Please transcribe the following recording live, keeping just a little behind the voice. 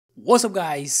What's up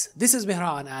guys, this is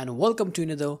Mehran and welcome to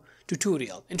another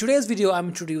tutorial. In today's video I'm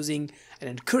introducing an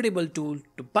incredible tool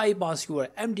to bypass your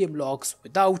MDM locks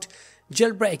without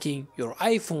jailbreaking your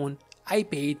iPhone,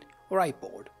 iPad or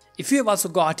iPod. If you have also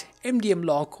got MDM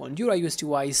lock on your iOS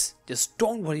device, just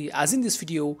don't worry, as in this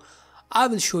video I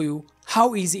will show you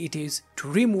how easy it is to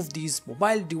remove these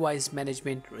mobile device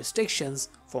management restrictions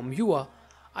from your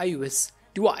iOS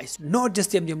device. Not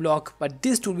just the MDM lock, but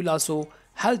this tool will also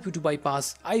help you to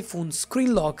bypass iPhone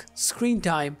screen lock, screen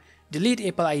time, delete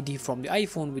Apple ID from the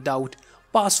iPhone without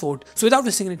password. So without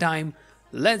wasting any time,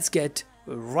 let's get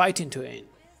right into it.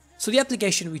 So the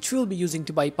application which we'll be using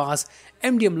to bypass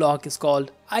MDM lock is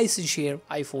called iSenshare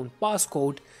iPhone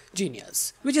Passcode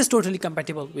Genius, which is totally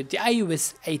compatible with the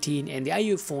iOS 18 and the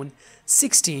iPhone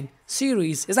 16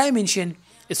 series. As I mentioned,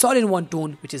 it's all in one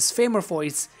tone, which is famous for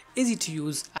its easy to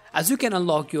use, as you can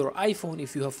unlock your iPhone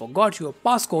if you have forgot your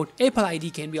passcode. Apple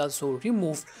ID can be also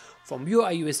removed from your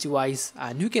iOS device,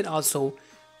 and you can also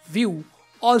view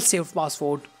all saved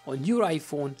password on your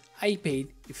iPhone, iPad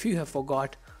if you have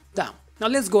forgot them. Now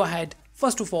let's go ahead.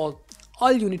 First of all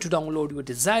you need to download your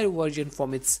desired version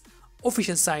from its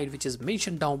official site, which is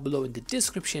mentioned down below in the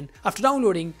description. After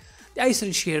downloading the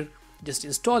iSenshare, just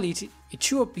install it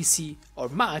at your PC or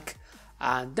Mac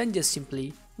and then just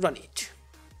simply run it.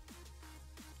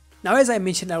 Now, as I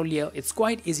mentioned earlier, it's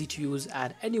quite easy to use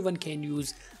and anyone can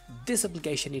use this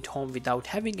application at home without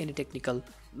having any technical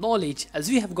knowledge, as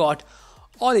we have got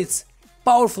all its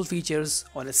powerful features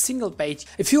on a single page.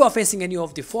 If you are facing any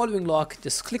of the following lock,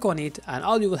 just click on it and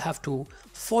all you will have to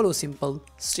follow simple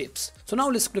steps. So now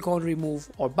let's click on remove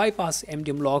or bypass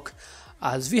MDM lock,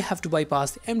 as we have to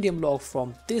bypass the MDM lock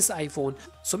from this iPhone.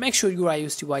 So make sure your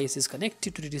iOS device is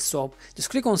connected to the desktop. Just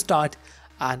click on start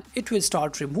and it will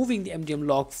start removing the MDM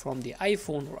lock from the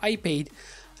iPhone or iPad,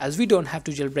 as we don't have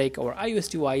to jailbreak our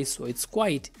iOS device, so it's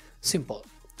quite simple.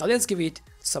 Now let's give it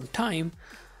some time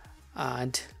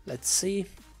and let's see.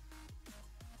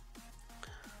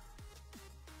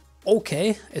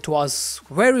 Okay, it was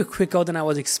very quicker than I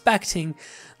was expecting.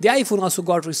 The iPhone also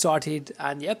got restarted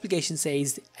and the application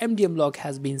says the MDM lock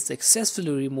has been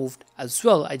successfully removed as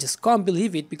well. I just can't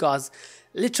believe it, because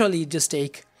literally it just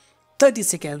take 30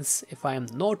 seconds if I am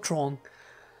not wrong.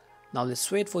 Now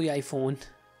let's wait for the iPhone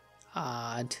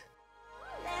and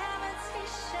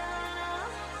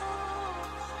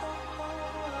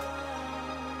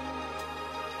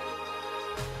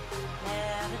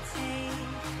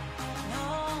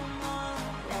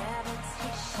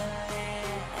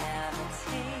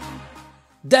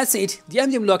that's it, the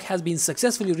MDM lock has been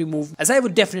successfully removed. As I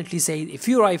would definitely say, if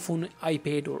your iPhone,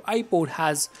 iPad or iPod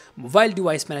has mobile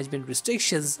device management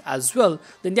restrictions as well,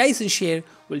 then the iSenshare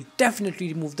will definitely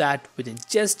remove that within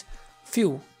just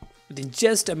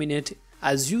a minute,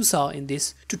 as you saw in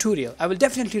this tutorial. I will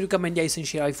definitely recommend the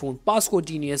iSenshare iPhone Passcode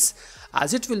Genius,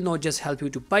 as it will not just help you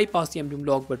to bypass the MDM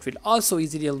lock but will also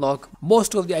easily unlock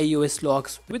most of the iOS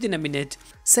locks within a minute,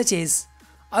 such as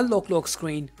unlock lock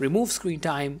screen, remove screen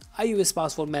time, iOS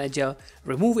password manager,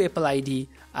 remove Apple ID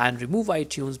and remove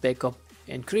iTunes backup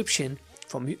encryption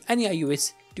from any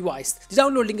iOS device. The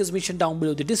download link is mentioned down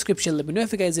below the description. Let me know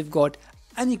if you guys have got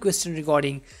any question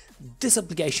regarding this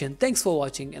application. Thanks for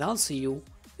watching and I'll see you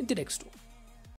in the next one.